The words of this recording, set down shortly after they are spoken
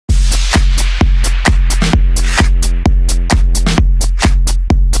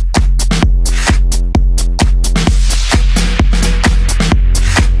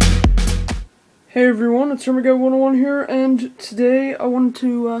everyone, it's Guy101 here, and today I wanted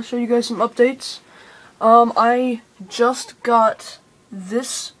to show you guys some updates. I just got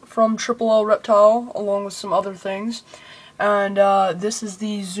this from Triple Reptile, along with some other things, and this is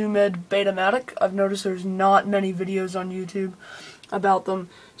the Zoomed Betamatic. I've noticed there's not many videos on YouTube about them,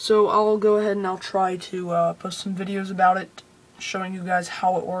 so I'll go ahead and I'll try to post some videos about it, showing you guys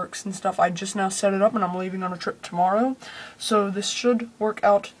how it works and stuff. I just now set it up, and I'm leaving on a trip tomorrow, so this should work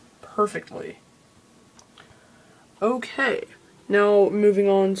out perfectly. Okay, now moving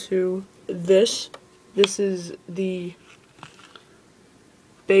on to this. This is the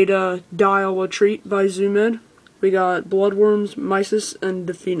Beta Dial a Treat by Zoomed. We got bloodworms, mysis, and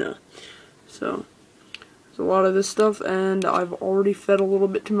Defina. So, there's a lot of this stuff, and I've already fed a little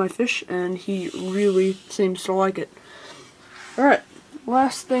bit to my fish, and he really seems to like it. Alright,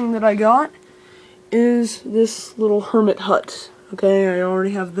 last thing that I got is this little hermit hut. Okay, I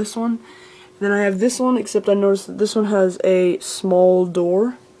already have this one. Then I have this one, except I noticed that this one has a small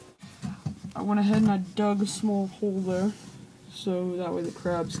door. I went ahead and I dug a small hole there, so that way the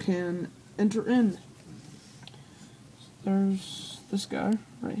crabs can enter in. There's this guy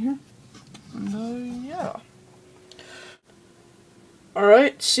right here. And yeah.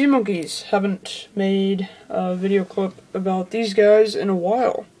 Alright, sea monkeys. Haven't made a video clip about these guys in a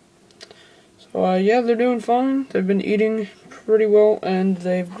while. So yeah, they're doing fine. They've been eating pretty well, and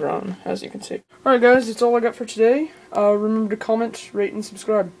they've grown, as you can see. Alright guys, that's all I got for today. Remember to comment, rate, and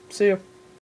subscribe. See ya.